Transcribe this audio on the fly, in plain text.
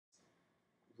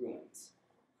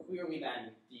clearly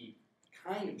then the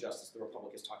kind of justice the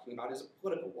Republic is talking about is a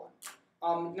political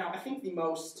one. Now, I think the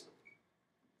most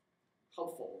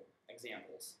helpful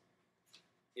examples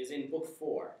is in Book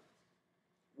 4,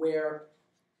 where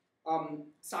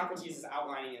Socrates is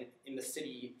outlining in the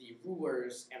city the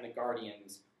rulers and the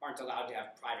guardians aren't allowed to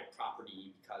have private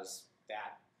property because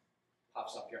that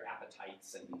puffs up your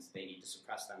appetites and they need to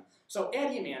suppress them. So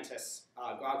Adeimantus,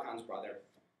 Glaucon's brother,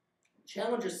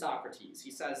 challenges Socrates.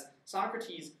 He says,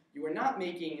 Socrates, you are not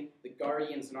making the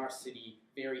guardians in our city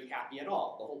very happy at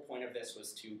all. The whole point of this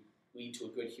was to lead to a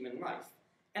good human life.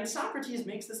 And Socrates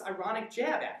makes this ironic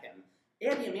jab at him.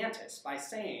 Adeimantus, by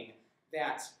saying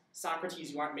that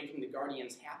Socrates, you aren't making the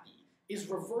guardians happy, is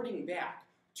reverting back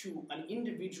to an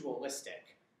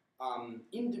individualistic,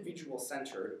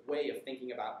 individual-centered way of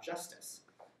thinking about justice.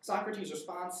 Socrates'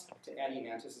 response to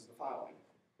Adeimantus is the following.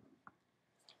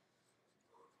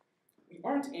 We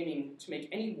aren't aiming to make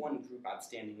any one group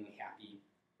outstandingly happy,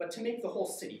 but to make the whole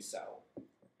city so,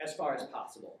 as far as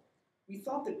possible. We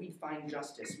thought that we'd find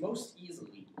justice most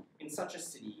easily in such a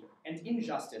city, and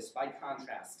injustice, by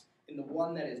contrast, in the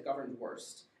one that is governed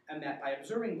worst, and that by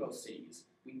observing both cities,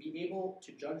 we'd be able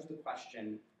to judge the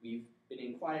question we've been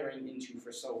inquiring into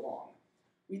for so long.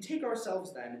 We take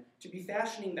ourselves, then, to be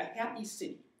fashioning the happy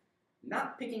city,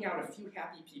 not picking out a few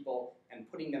happy people and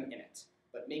putting them in it,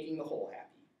 but making the whole happy.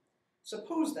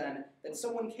 Suppose, then, that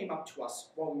someone came up to us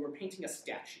while we were painting a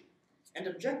statue, and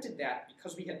objected that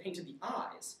because we had painted the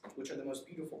eyes, which are the most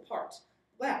beautiful part,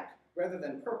 black rather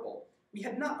than purple, we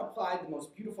had not applied the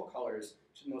most beautiful colors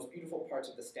to the most beautiful parts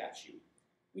of the statue.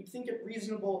 We'd think it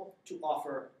reasonable to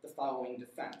offer the following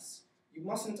defense. You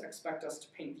mustn't expect us to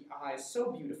paint the eyes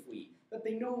so beautifully that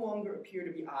they no longer appear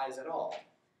to be eyes at all,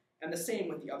 and the same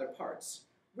with the other parts.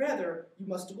 Rather, you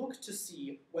must look to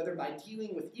see whether by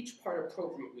dealing with each part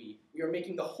appropriately, we are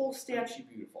making the whole statue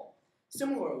beautiful.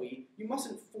 Similarly, you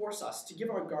mustn't force us to give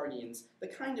our guardians the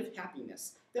kind of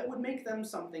happiness that would make them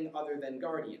something other than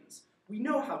guardians. We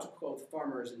know how to clothe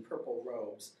farmers in purple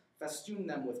robes, festoon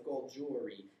them with gold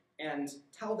jewelry, and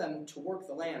tell them to work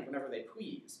the land whenever they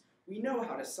please. We know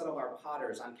how to settle our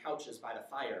potters on couches by the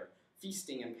fire,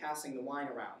 feasting and passing the wine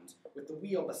around, with the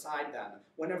wheel beside them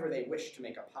whenever they wish to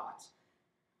make a pot.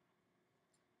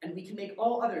 And we can make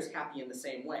all others happy in the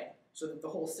same way, so that the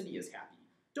whole city is happy.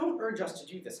 Don't urge us to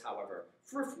do this, however,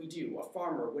 for if we do, a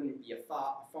farmer wouldn't be a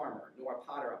farmer, nor a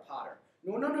potter,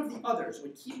 nor none of the others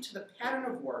would keep to the pattern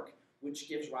of work which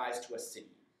gives rise to a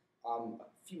city. A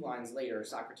few lines later,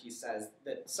 Socrates says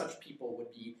that such people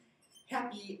would be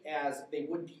happy as they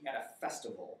would be at a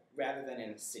festival rather than in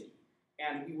a city,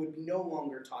 and we would be no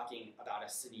longer talking about a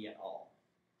city at all.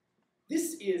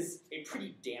 This is a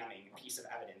pretty damning piece of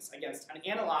evidence against an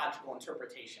analogical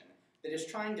interpretation that is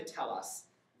trying to tell us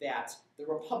that the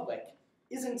Republic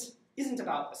isn't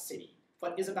about a city,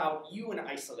 but is about you in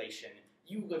isolation,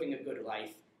 you living a good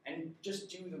life, and just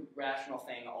do the rational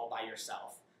thing all by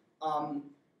yourself.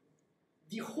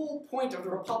 The whole point of the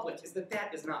Republic is that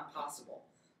that is not possible.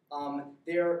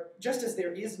 Just as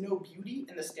there is no beauty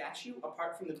in the statue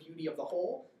apart from the beauty of the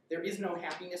whole, there is no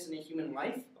happiness in a human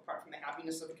life apart from the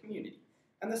happiness of a community.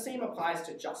 And the same applies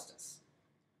to justice.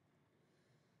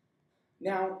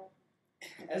 Now,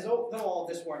 as though all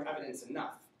this weren't evidence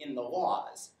enough, in the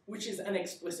laws, which is an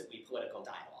explicitly political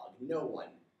dialogue,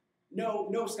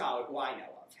 no scholar who I know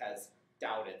of has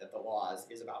doubted that the laws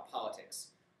is about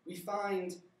politics, we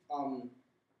find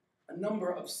a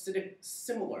number of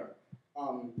similar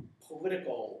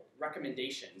political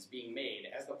recommendations being made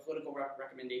as the political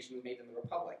recommendations made in the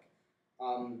Republic.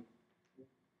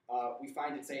 We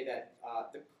find it say that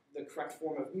the correct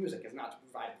form of music is not to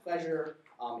provide pleasure,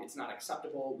 it's not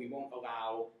acceptable, we won't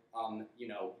allow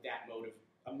that mode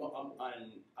of,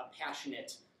 a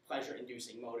passionate,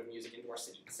 pleasure-inducing mode of music into our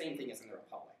city. The same thing as in the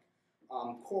Republic.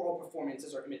 Choral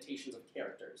performances are imitations of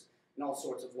characters in all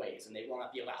sorts of ways, and they will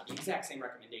not be allowed. The exact same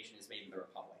recommendation is made in the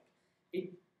Republic.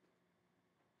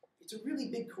 It's a really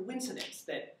big coincidence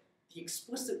that the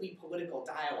explicitly political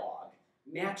dialogue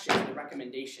matches the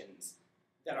recommendations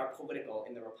that are political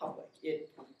in the Republic.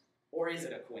 Or is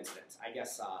it a coincidence? I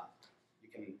guess you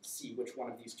can see which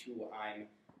one of these two I'm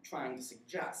trying to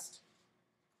suggest.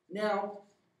 Now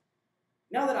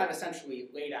that I've essentially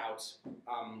laid out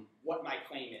what my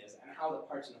claim is and how the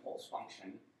parts and wholes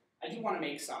function, I do want to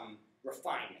make some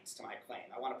refinements to my claim.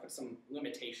 I want to put some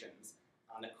limitations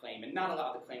on the claim and not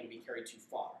allow the claim to be carried too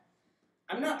far.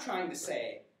 I'm not trying to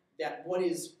say that what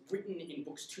is written in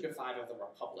books 2 to 5 of the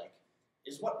Republic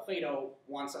is what Plato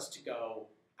wants us to go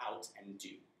out and do.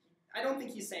 I don't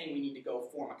think he's saying we need to go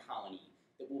form a colony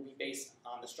that will be based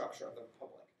on the structure of the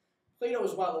Republic. Plato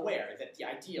is well aware that the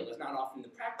ideal is not often the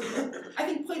practical. I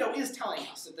think Plato is telling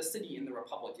us that the city in the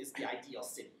Republic is the ideal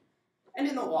city. And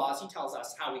in the laws, he tells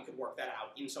us how we could work that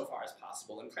out insofar as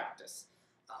possible in practice.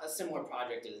 A similar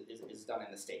project is done in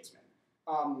the Statesman.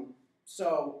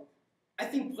 So I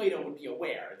think Plato would be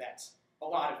aware that a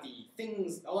lot of the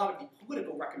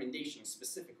political recommendations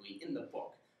specifically in the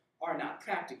book are not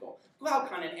practical.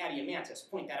 Glaucon and Adeimantus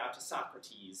point that out to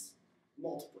Socrates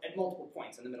at multiple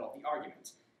points in the middle of the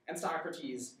argument. And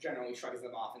Socrates generally shrugs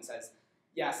them off and says,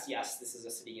 yes, this is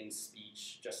a city in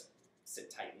speech, just sit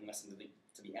tight and listen to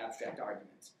the abstract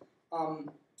argument.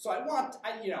 So I want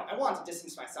to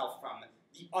distance myself from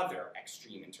the other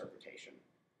extreme interpretation.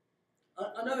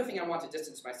 Another thing I want to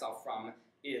distance myself from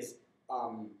is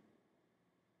a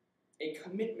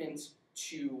commitment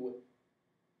to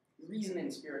reason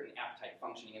and spirit and appetite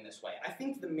functioning in this way. I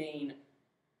think the main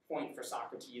point for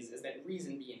Socrates is that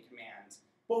reason be in command,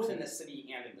 both in the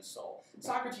city and in the soul.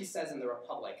 Socrates says in the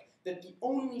Republic that the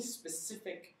only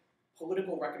specific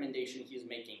political recommendation he is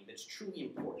making that's truly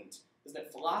important is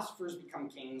that philosophers become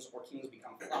kings or kings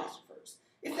become philosophers.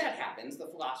 If that happens, the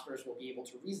philosophers will be able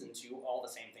to reason to all the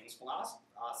same things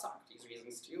Socrates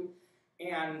reasons to,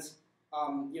 and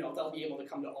they'll be able to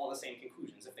come to all the same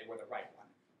conclusions if they were the right one.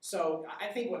 So I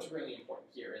think what's really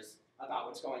important here is about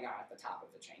what's going on at the top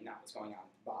of the chain, not what's going on at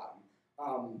the bottom.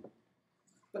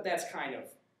 But that's kind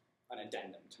of an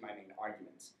addendum to my main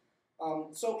arguments.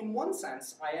 So in one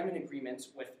sense, I am in agreement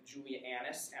with Julia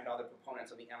Annis and other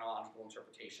proponents of the analogical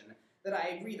interpretation that I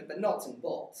agree that the nuts and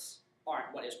bolts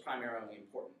aren't what is primarily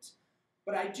important.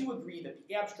 But I do agree that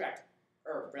the abstract,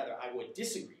 or rather I would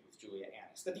disagree with Julia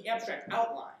Annis, that the abstract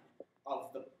outline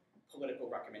of the political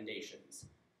recommendations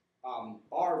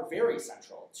are very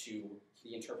central to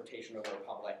the interpretation of the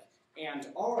Republic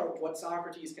and are what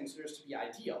Socrates considers to be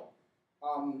ideal.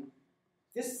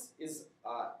 This is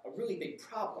a really big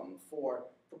problem for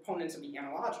proponents of the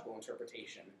analogical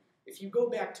interpretation. If you go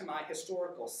back to my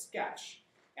historical sketch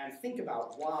and think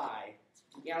about why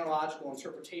the analogical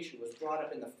interpretation was brought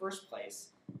up in the first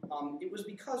place, it was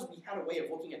because we had a way of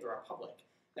looking at the Republic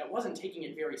that wasn't taking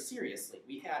it very seriously.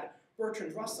 We had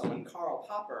Bertrand Russell and Karl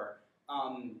Popper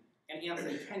and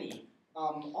Anthony Kenny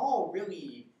all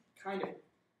really kind of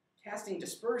casting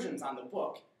dispersions on the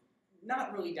book,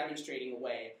 not really demonstrating a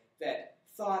way that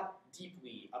thought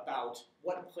deeply about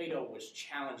what Plato was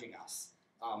challenging us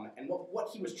and what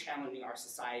he was challenging our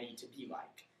society to be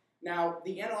like. Now,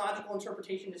 the analogical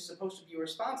interpretation is supposed to be a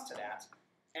response to that,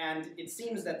 and it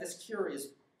seems that this cure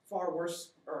is far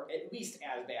worse, or at least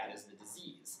as bad as the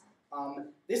disease.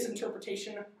 This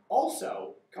interpretation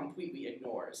also completely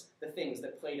ignores the things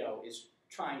that Plato is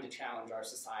trying to challenge our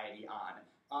society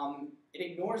on.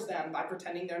 It ignores them by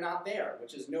pretending they're not there,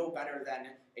 which is no better than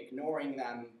ignoring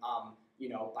them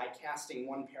by casting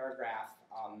one paragraph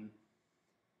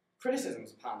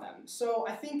criticisms upon them. So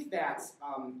I think that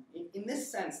in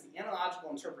this sense, the analogical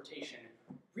interpretation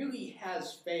really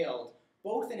has failed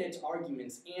both in its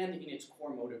arguments and in its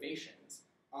core motivations.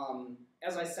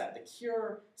 As I said, the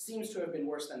cure seems to have been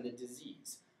worse than the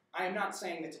disease. I am not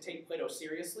saying that to take Plato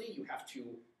seriously, you have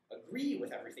to agree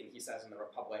with everything he says in the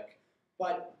Republic,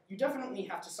 but you definitely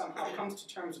have to somehow come to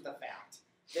terms with the fact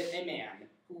that a man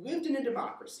who lived in a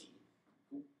democracy,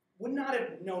 who would not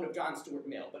have known of John Stuart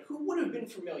Mill, but who would have been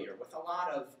familiar with a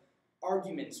lot of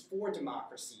arguments for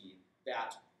democracy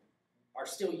that are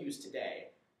still used today,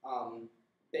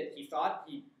 that he thought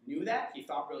he knew that, he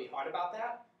thought really hard about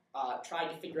that, tried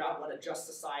to figure out what a just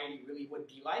society really would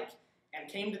be like, and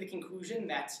came to the conclusion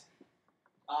that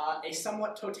a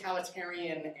somewhat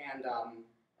totalitarian and,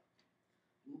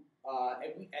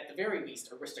 at the very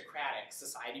least, aristocratic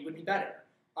society would be better.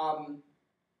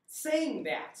 Saying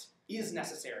that is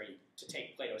necessary to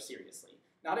take Plato seriously.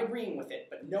 Not agreeing with it,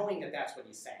 but knowing that that's what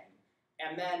he's saying.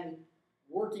 And then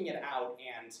working it out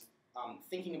and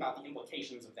thinking about the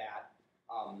implications of that,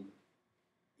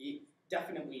 it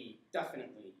definitely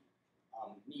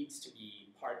needs to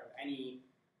be part of any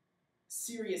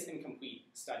serious and complete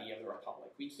study of the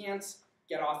Republic. We can't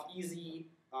get off easy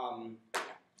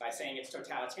by saying it's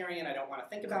totalitarian, I don't want to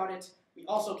think about it. We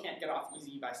also can't get off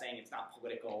easy by saying it's not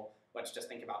political, let's just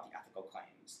think about the ethical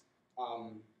claims.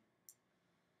 So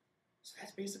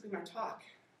that's basically my talk.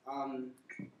 I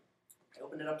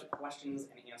open it up to questions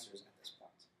and answers at this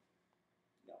point.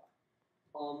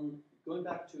 Noah. Going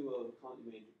back to a comment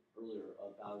you made earlier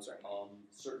about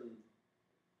certain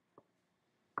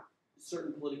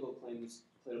political claims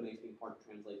Plato makes being hard to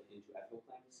translate into ethical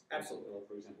claims. Absolutely.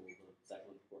 For example, the second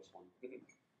and first one.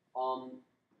 Mm-hmm.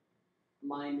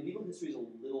 My medieval history is a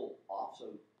little off,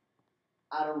 so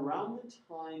At around the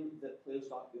time that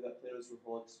Plato's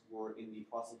Republics were in the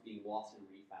process of being lost and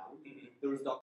refound, there was a